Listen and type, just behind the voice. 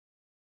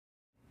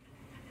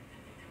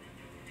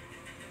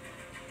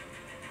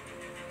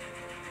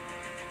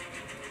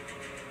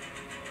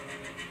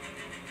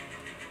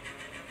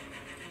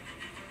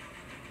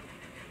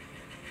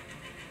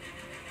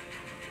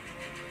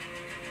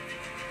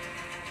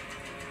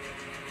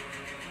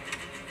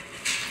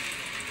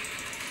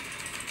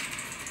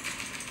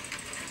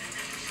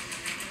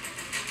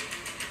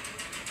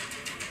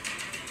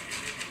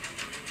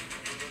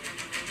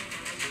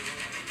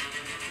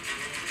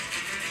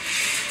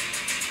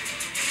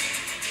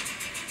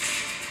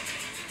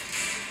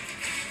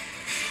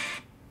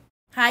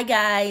Hi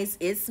guys,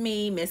 it's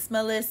me, Miss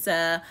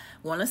Melissa.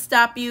 Want to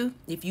stop you.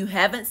 If you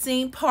haven't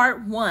seen part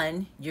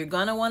 1, you're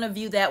going to want to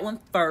view that one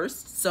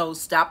first. So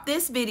stop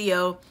this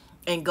video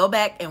and go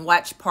back and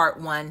watch part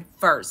 1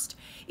 first.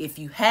 If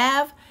you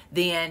have,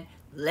 then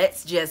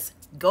let's just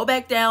go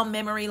back down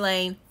memory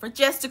lane for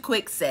just a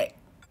quick sec.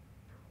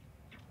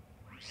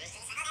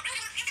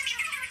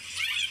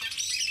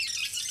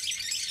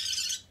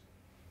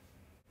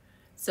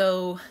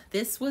 So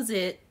this was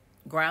it,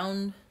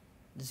 ground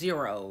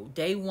zero,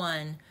 day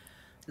 1.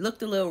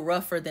 Looked a little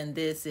rougher than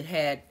this. It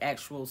had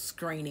actual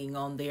screening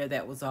on there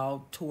that was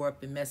all tore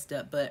up and messed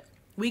up, but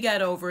we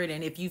got over it.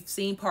 And if you've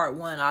seen part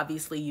 1,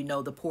 obviously you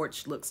know the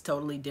porch looks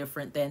totally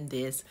different than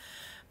this.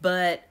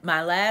 But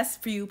my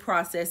last few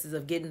processes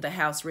of getting the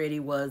house ready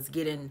was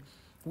getting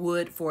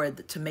wood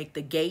to make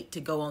the gate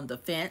to go on the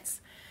fence.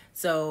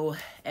 So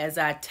as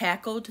I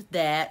tackled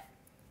that,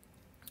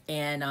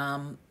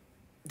 and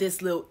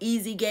this little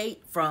easy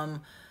gate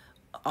from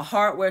a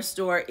hardware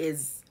store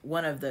is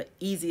one of the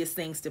easiest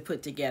things to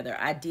put together.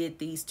 I did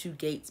these 2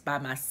 gates by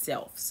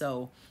myself,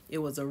 so it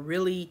was a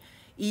really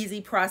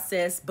easy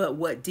process. But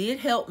what did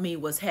help me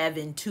was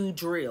having 2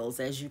 drills.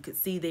 As you could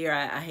see there,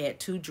 I had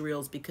 2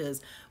 drills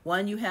because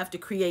one, you have to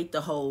create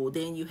the hole,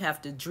 then you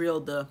have to drill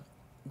the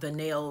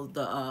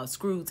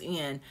screws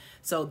in.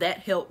 So that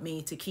helped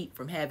me to keep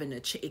from having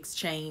to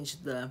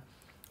exchange the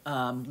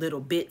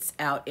little bits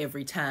out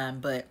every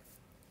time. But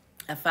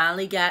I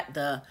finally got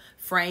the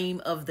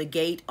frame of the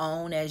gate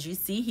on, as you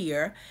see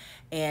here,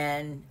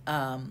 and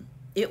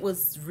it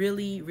was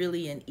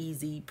really an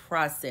easy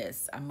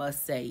process, I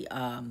must say.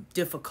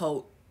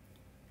 Difficult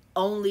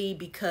only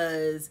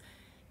because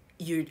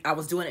I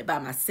was doing it by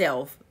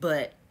myself,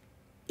 but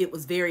it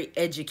was very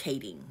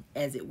educating,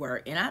 as it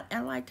were, and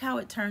I liked how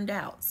it turned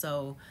out.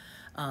 So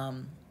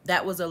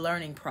that was a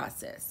learning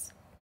process.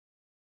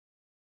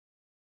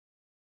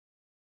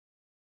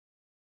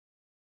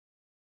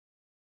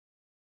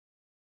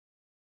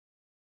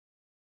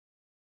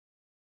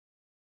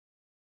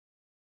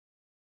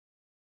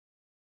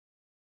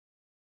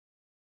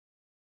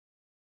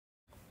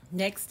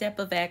 Next step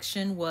of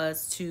action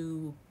was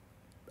to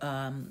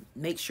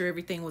make sure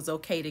everything was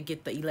okay to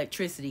get the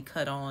electricity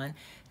cut on.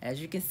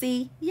 As you can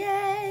see,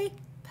 yay,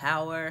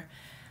 power.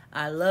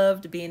 I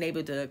loved being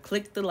able to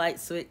click the light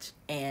switch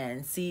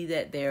and see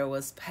that there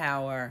was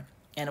power.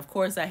 And of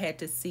course, I had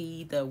to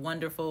see the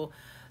wonderful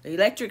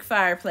electric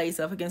fireplace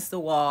up against the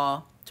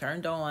wall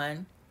turned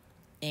on,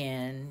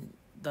 and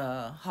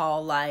the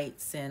hall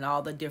lights and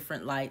all the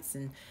different lights,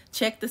 and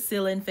check the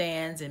ceiling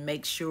fans and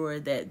make sure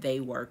that they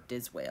worked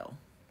as well.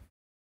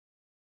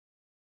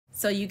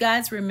 So you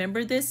guys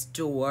remember this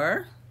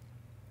door?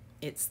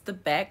 It's the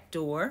back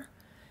door.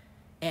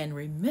 And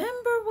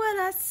remember what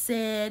I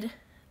said?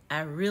 I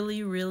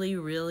really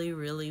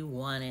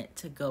want it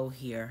to go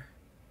here.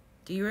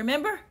 Do you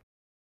remember?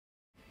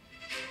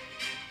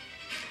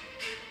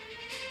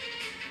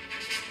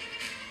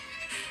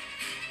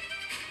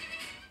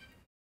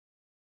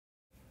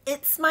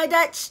 It's my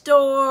Dutch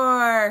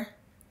door.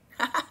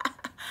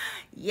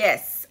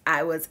 Yes,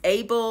 I was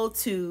able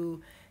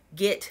to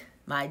get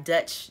my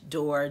Dutch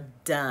door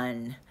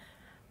done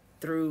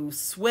through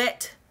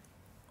sweat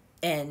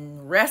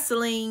and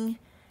wrestling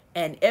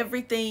and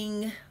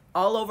everything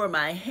all over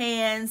my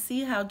hands.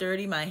 See how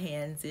dirty my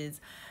hands is,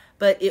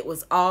 but it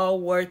was all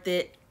worth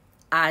it.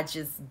 I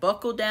just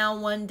buckled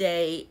down one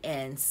day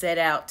and set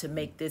out to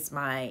make this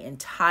my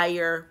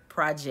entire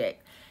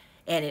project,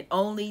 and it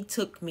only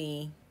took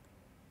me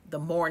the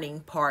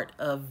morning part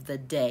of the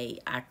day.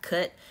 I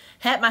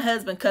had my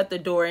husband cut the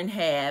door in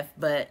half,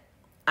 but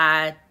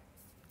I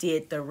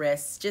did the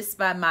rest just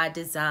by my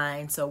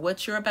design. So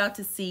what you're about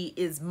to see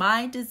is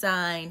my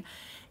design.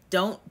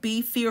 Don't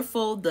be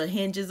fearful. The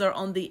hinges are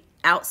on the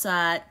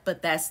outside,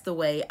 but that's the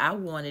way I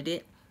wanted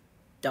it.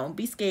 Don't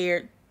be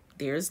scared.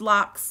 There's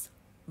locks,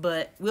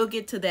 but we'll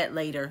get to that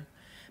later.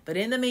 But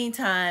in the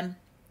meantime,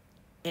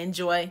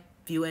 enjoy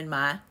viewing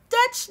my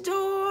Dutch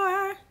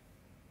door.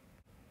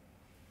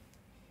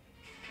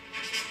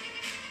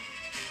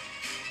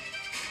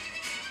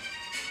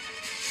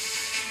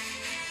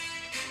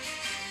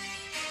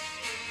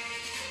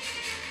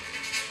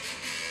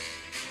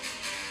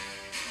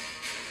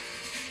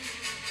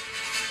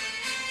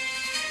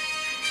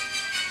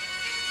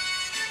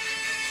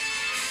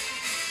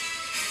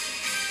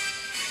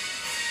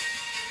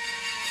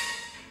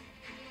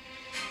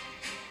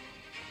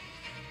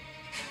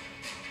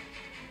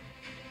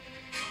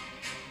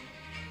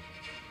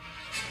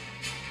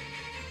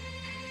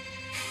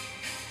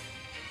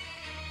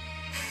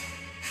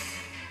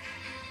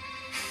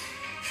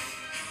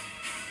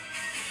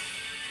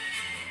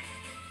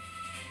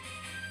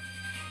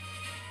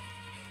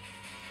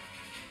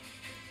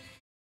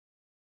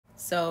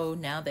 So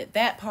now that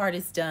that part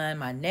is done,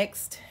 my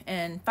next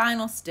and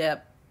final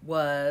step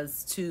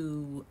was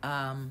to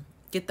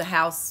get the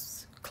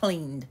house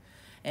cleaned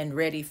and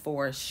ready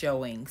for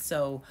showing.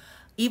 So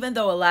even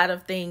though a lot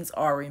of things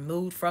are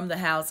removed from the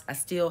house, I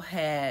still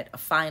had a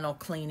final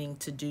cleaning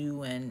to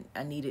do, and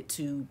I needed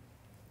to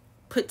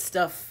put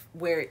stuff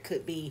where it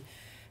could be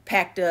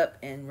packed up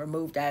and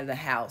removed out of the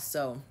house.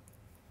 So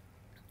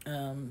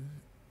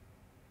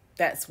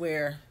that's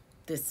where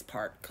this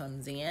part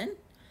comes in.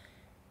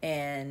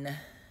 And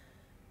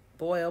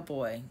boy, oh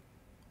boy,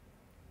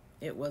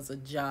 it was a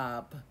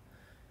job.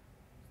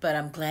 But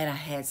I'm glad I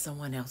had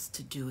someone else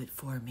to do it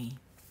for me.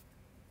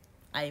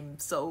 I'm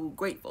so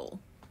grateful.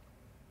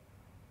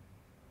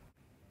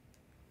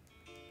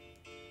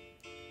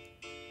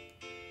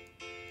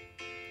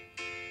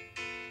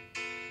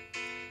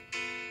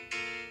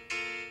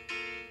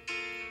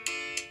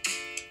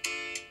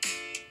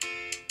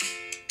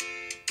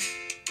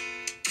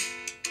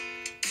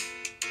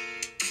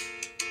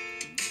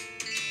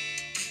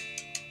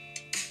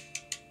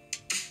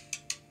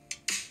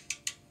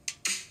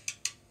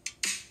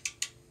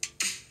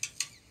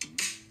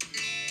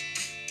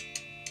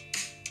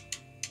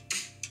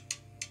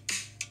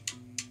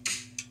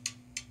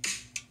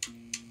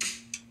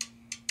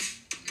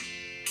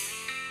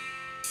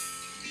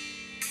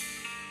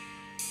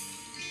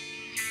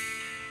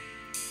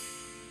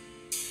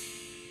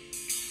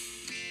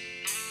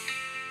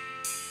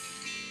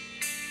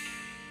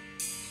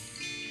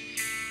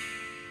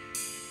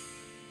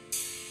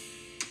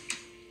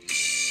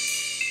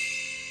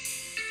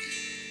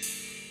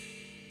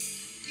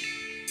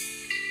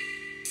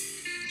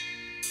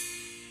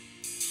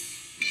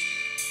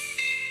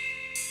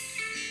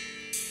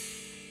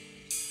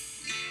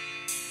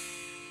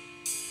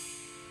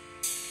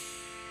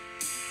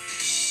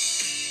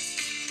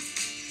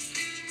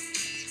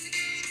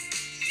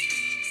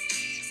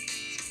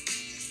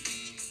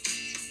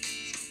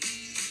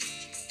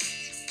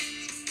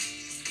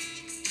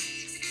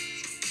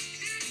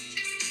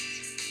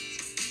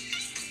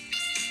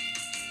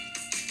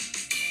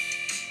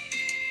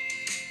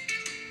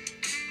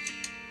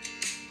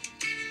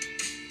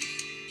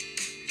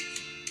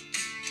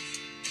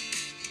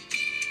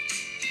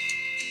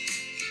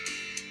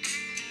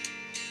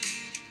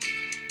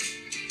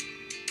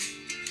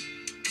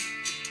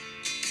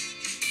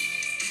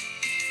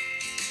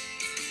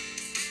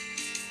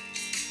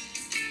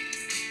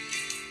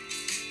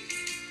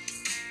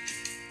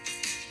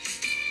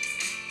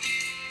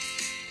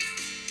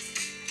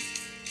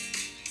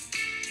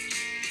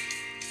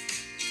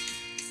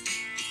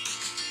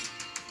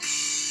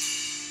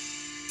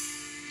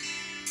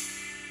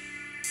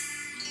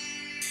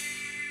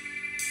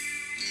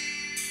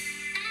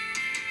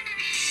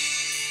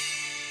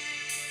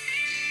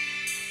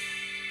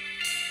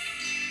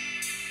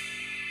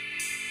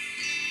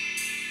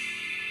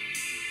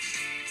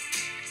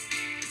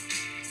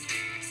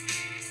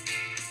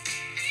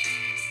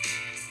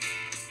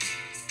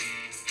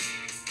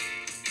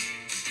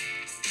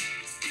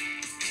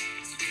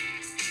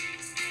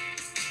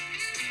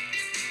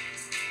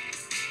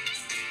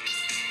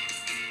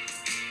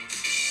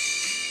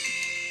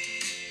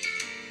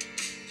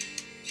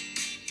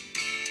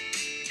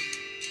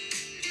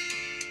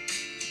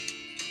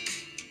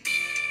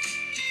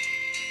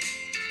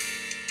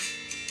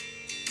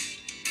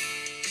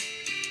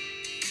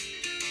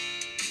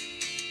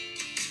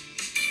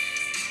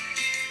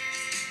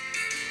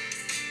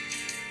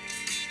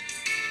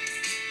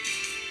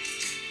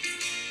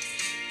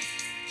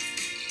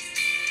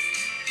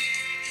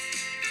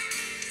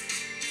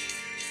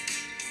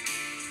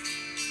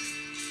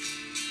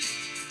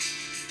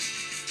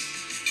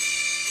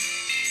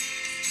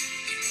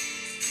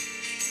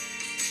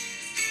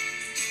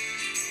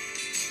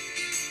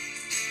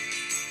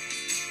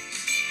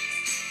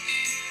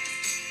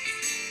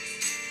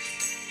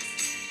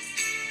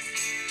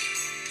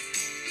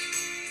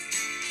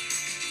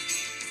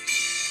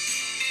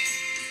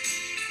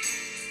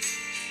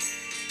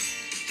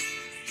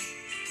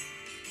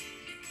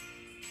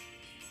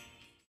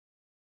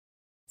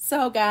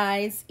 So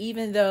guys,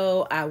 even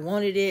though I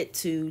wanted it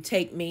to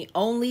take me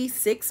only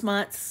 6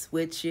 months,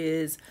 which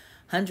is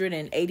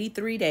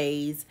 183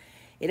 days,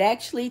 it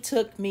actually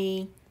took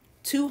me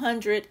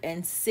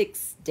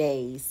 206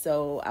 days.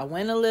 So I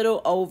went a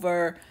little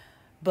over,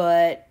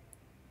 but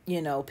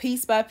you know,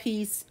 piece by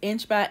piece,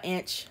 inch by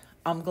inch,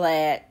 I'm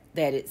glad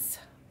that it's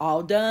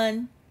all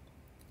done.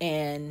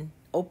 And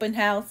open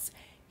house,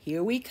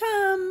 here we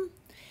come.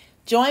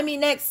 Join me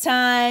next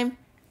time.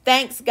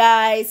 Thanks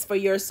guys for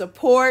your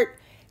support.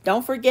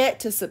 Don't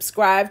forget to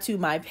subscribe to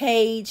my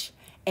page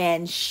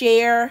and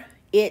share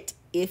it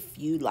if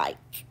you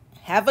like.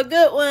 Have a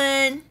good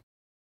one.